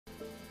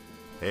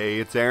Hey,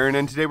 it's Aaron,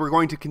 and today we're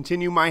going to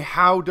continue my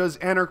How Does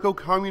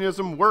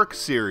Anarcho-Communism Work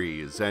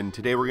series, and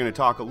today we're going to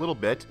talk a little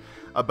bit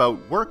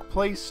about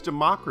workplace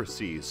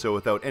democracy. So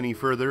without any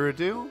further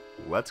ado,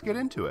 let's get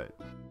into it.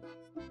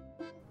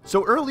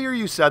 So earlier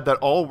you said that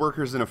all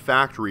workers in a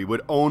factory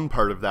would own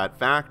part of that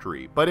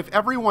factory, but if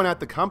everyone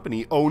at the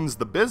company owns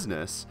the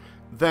business,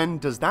 then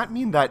does that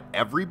mean that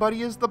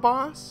everybody is the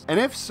boss? And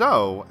if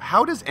so,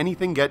 how does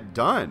anything get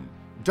done?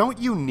 Don't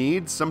you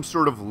need some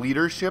sort of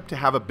leadership to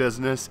have a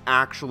business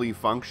actually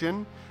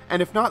function?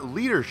 And if not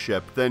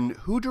leadership, then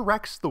who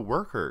directs the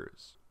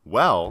workers?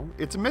 Well,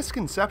 it's a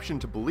misconception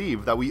to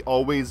believe that we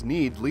always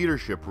need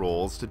leadership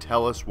roles to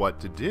tell us what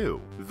to do.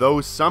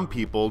 Though some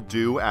people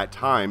do at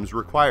times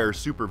require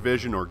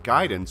supervision or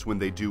guidance when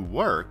they do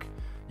work,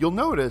 you'll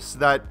notice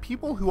that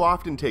people who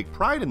often take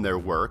pride in their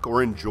work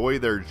or enjoy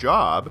their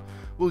job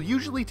will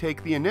usually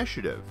take the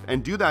initiative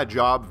and do that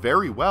job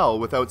very well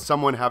without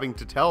someone having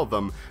to tell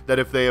them that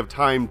if they have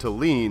time to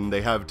lean,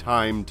 they have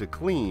time to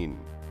clean.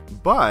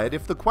 But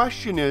if the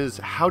question is,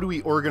 how do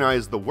we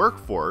organize the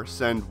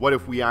workforce, and what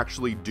if we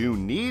actually do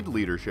need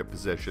leadership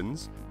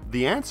positions,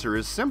 the answer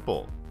is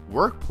simple: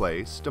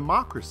 workplace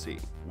democracy.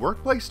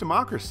 Workplace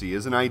democracy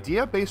is an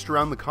idea based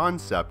around the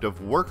concept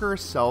of worker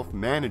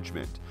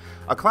self-management,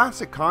 a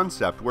classic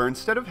concept where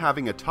instead of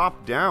having a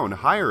top-down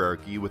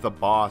hierarchy with a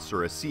boss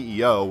or a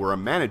CEO or a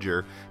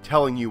manager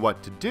telling you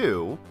what to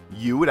do,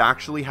 you would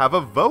actually have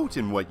a vote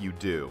in what you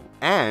do,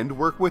 and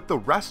work with the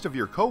rest of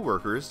your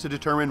coworkers to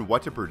determine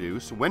what to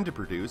produce, when to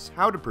produce,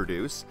 how to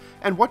produce,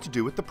 and what to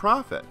do with the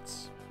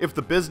profits. If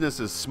the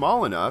business is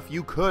small enough,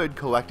 you could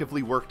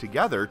collectively work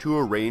together to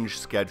arrange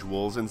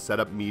schedules and set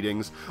up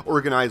meetings,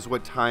 organize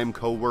what time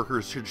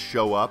co-workers should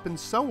show up, and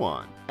so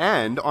on.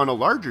 And on a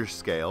larger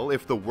scale,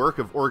 if the work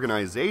of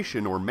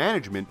organization or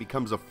management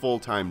becomes a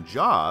full-time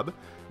job,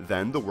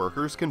 then the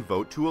workers can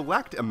vote to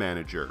elect a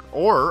manager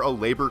or a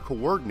labor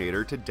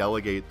coordinator to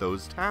delegate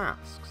those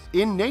tasks.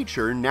 In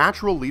nature,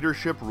 natural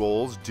leadership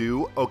roles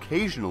do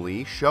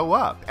occasionally show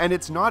up, and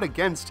it's not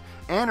against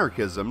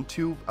anarchism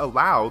to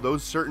allow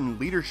those certain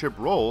leadership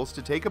roles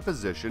to take a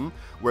position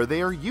where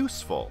they are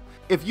useful.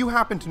 If you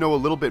happen to know a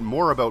little bit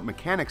more about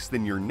mechanics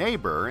than your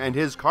neighbor and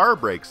his car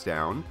breaks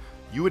down,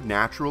 you would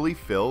naturally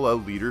fill a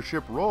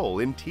leadership role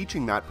in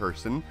teaching that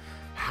person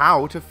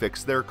how to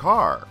fix their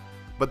car.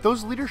 But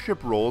those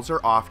leadership roles are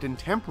often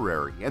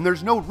temporary, and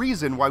there's no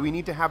reason why we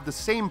need to have the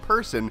same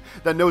person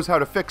that knows how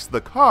to fix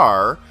the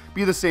car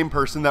be the same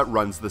person that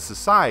runs the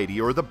society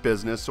or the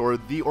business or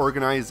the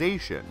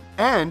organization.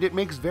 And it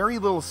makes very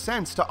little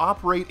sense to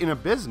operate in a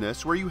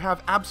business where you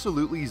have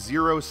absolutely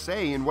zero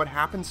say in what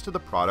happens to the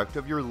product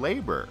of your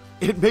labor.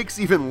 It makes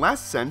even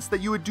less sense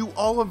that you would do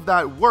all of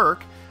that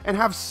work and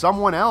have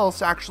someone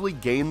else actually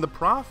gain the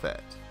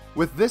profit.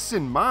 With this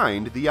in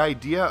mind, the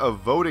idea of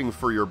voting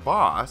for your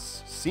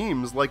boss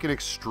seems like an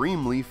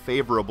extremely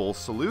favorable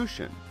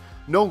solution.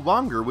 No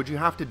longer would you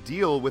have to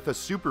deal with a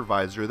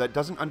supervisor that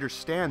doesn't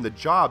understand the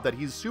job that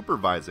he's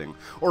supervising,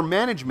 or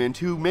management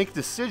who make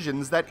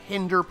decisions that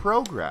hinder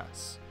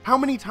progress. How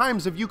many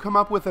times have you come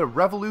up with a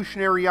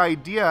revolutionary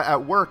idea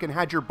at work and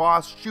had your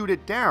boss shoot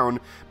it down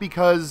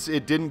because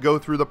it didn't go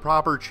through the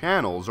proper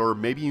channels, or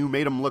maybe you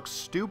made him look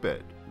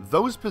stupid?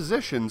 Those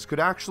positions could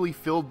actually be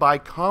filled by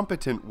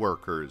competent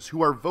workers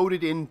who are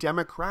voted in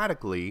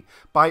democratically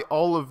by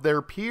all of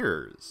their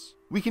peers.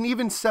 We can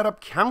even set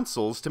up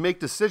councils to make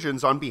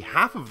decisions on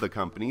behalf of the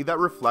company that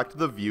reflect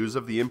the views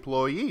of the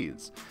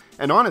employees.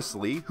 And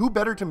honestly, who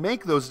better to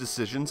make those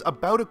decisions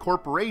about a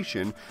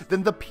corporation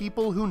than the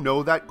people who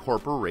know that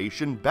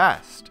corporation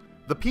best?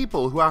 The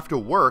people who have to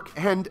work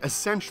and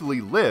essentially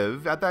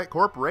live at that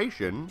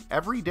corporation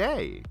every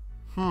day.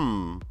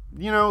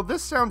 You know,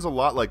 this sounds a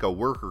lot like a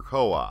worker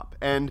co-op,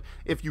 and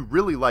if you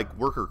really like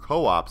worker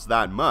co-ops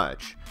that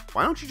much,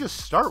 why don't you just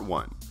start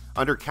one?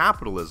 Under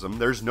capitalism,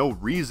 there's no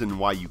reason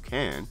why you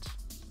can't.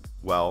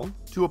 Well,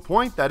 to a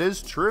point that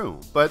is true,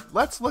 but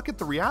let's look at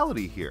the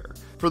reality here.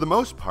 For the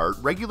most part,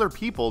 regular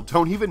people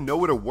don't even know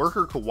what a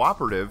worker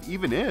cooperative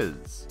even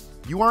is.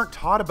 You aren't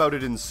taught about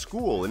it in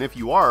school, and if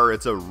you are,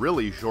 it's a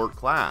really short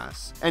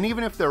class. And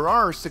even if there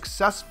are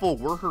successful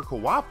worker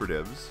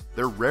cooperatives,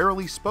 they're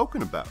rarely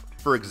spoken about.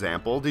 For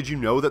example, did you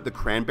know that the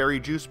cranberry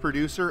juice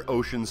producer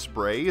Ocean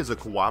Spray is a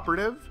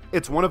cooperative?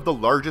 It's one of the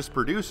largest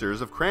producers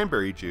of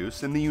cranberry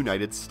juice in the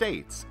United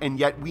States, and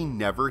yet we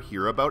never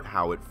hear about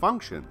how it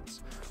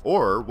functions.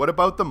 Or what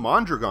about the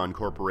Mondragon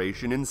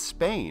Corporation in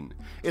Spain?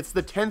 It's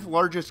the 10th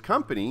largest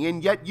company,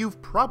 and yet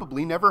you've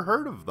probably never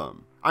heard of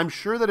them. I'm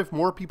sure that if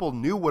more people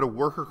knew what a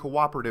worker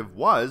cooperative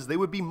was, they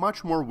would be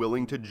much more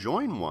willing to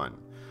join one.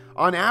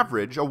 On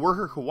average, a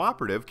worker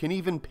cooperative can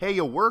even pay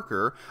a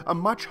worker a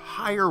much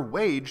higher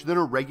wage than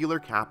a regular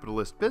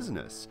capitalist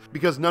business,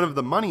 because none of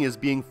the money is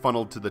being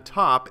funneled to the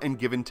top and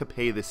given to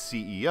pay the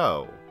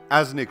CEO.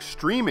 As an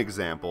extreme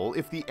example,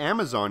 if the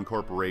Amazon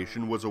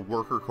Corporation was a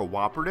worker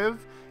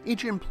cooperative,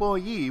 each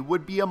employee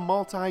would be a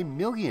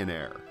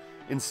multi-millionaire.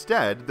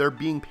 Instead, they're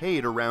being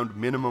paid around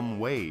minimum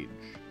wage.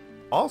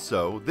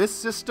 Also, this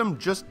system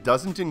just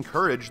doesn't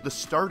encourage the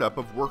startup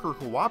of worker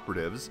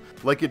cooperatives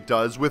like it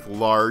does with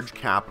large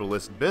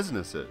capitalist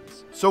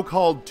businesses.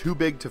 So-called too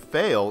big to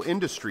fail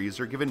industries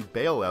are given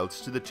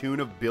bailouts to the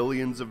tune of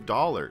billions of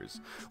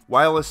dollars,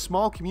 while a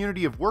small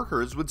community of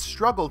workers would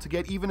struggle to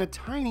get even a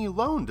tiny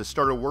loan to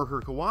start a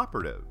worker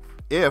cooperative.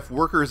 If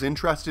workers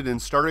interested in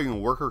starting a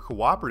worker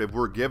cooperative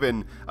were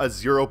given a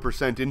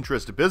 0%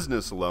 interest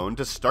business loan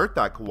to start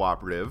that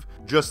cooperative,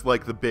 just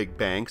like the big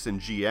banks and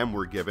GM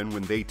were given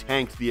when they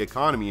tanked the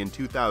economy in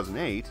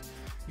 2008,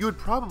 you would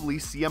probably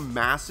see a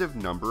massive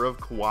number of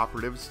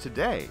cooperatives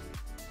today.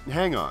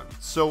 Hang on,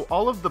 so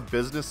all of the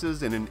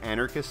businesses in an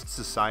anarchist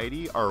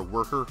society are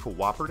worker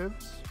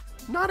cooperatives?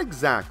 Not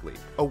exactly.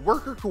 A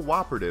worker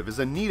cooperative is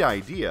a neat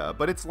idea,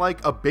 but it's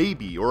like a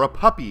baby or a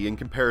puppy in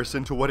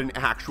comparison to what an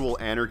actual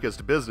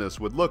anarchist business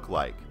would look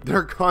like.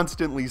 They're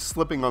constantly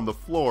slipping on the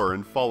floor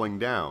and falling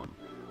down.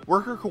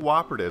 Worker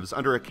cooperatives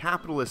under a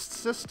capitalist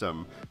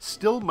system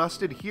still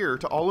must adhere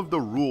to all of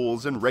the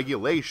rules and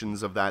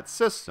regulations of that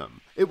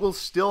system. It will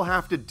still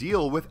have to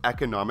deal with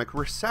economic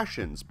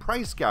recessions,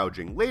 price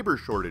gouging, labor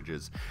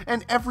shortages,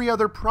 and every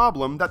other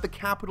problem that the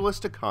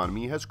capitalist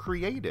economy has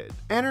created.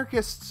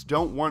 Anarchists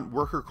don't want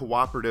worker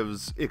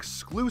cooperatives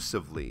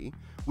exclusively.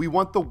 We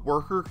want the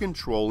worker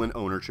control and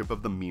ownership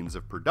of the means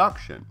of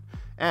production.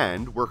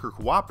 And worker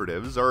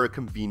cooperatives are a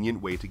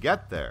convenient way to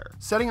get there.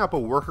 Setting up a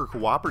worker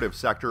cooperative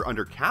sector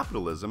under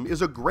capitalism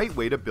is a great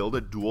way to build a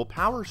dual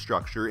power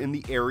structure in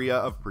the area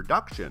of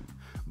production,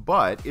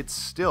 but it's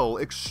still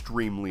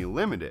extremely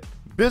limited.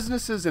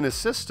 Businesses in a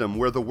system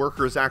where the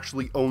workers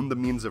actually own the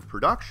means of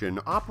production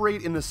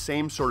operate in the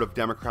same sort of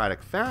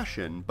democratic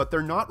fashion, but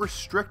they're not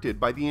restricted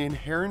by the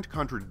inherent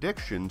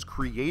contradictions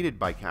created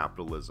by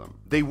capitalism.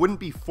 They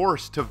wouldn't be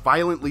forced to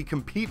violently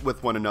compete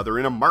with one another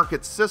in a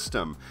market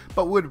system,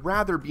 but would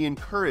rather be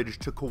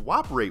encouraged to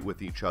cooperate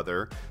with each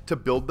other to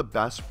build the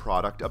best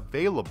product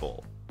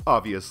available.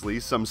 Obviously,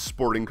 some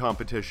sporting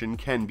competition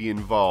can be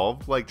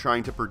involved, like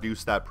trying to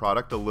produce that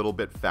product a little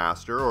bit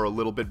faster or a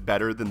little bit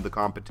better than the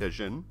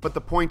competition. But the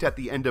point at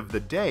the end of the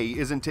day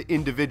isn't to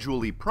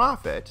individually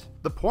profit.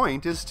 The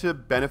point is to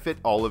benefit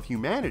all of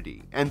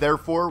humanity, and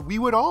therefore we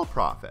would all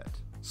profit.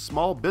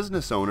 Small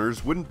business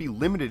owners wouldn't be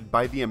limited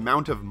by the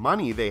amount of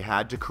money they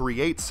had to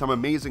create some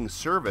amazing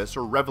service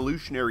or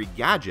revolutionary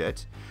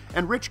gadget,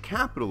 and rich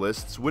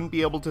capitalists wouldn't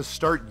be able to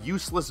start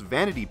useless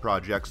vanity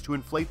projects to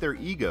inflate their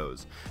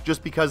egos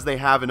just because they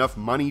have enough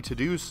money to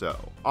do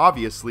so.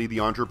 Obviously,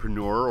 the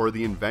entrepreneur or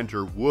the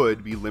inventor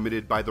would be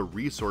limited by the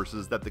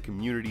resources that the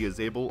community is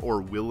able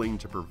or willing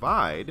to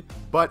provide,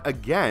 but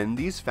again,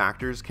 these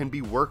factors can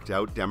be worked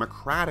out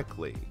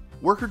democratically.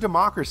 Worker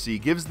democracy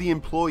gives the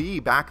employee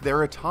back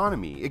their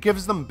autonomy. It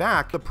gives them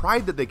back the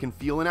pride that they can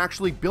feel in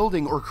actually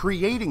building or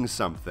creating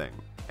something,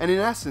 and in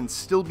essence,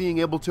 still being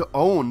able to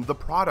own the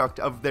product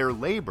of their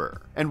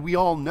labor. And we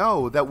all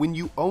know that when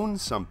you own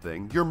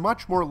something, you're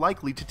much more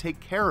likely to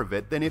take care of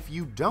it than if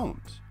you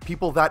don't.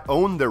 People that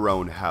own their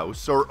own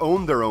house or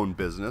own their own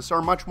business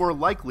are much more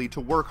likely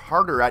to work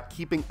harder at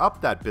keeping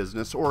up that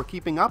business or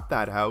keeping up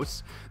that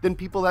house than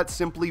people that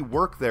simply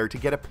work there to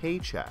get a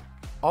paycheck.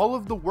 All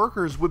of the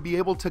workers would be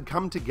able to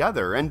come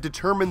together and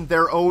determine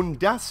their own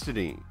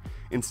destiny,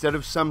 instead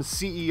of some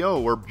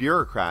CEO or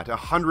bureaucrat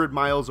 100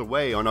 miles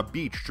away on a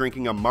beach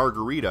drinking a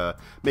margarita,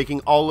 making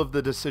all of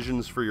the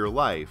decisions for your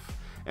life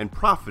and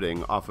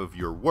profiting off of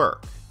your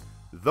work.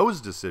 Those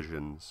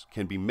decisions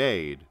can be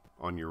made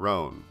on your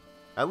own.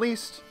 At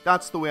least,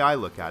 that's the way I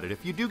look at it.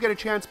 If you do get a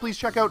chance, please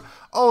check out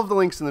all of the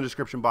links in the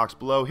description box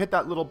below. Hit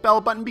that little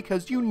bell button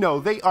because you know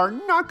they are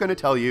not going to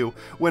tell you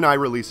when I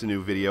release a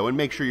new video, and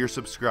make sure you're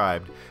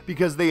subscribed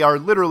because they are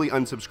literally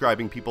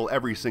unsubscribing people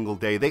every single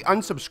day. They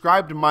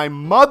unsubscribed my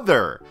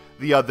mother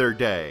the other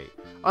day.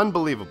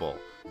 Unbelievable.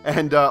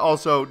 And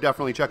also,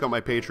 definitely check out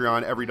my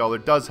Patreon. Every dollar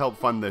does help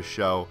fund this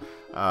show.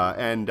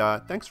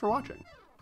 Thanks for watching.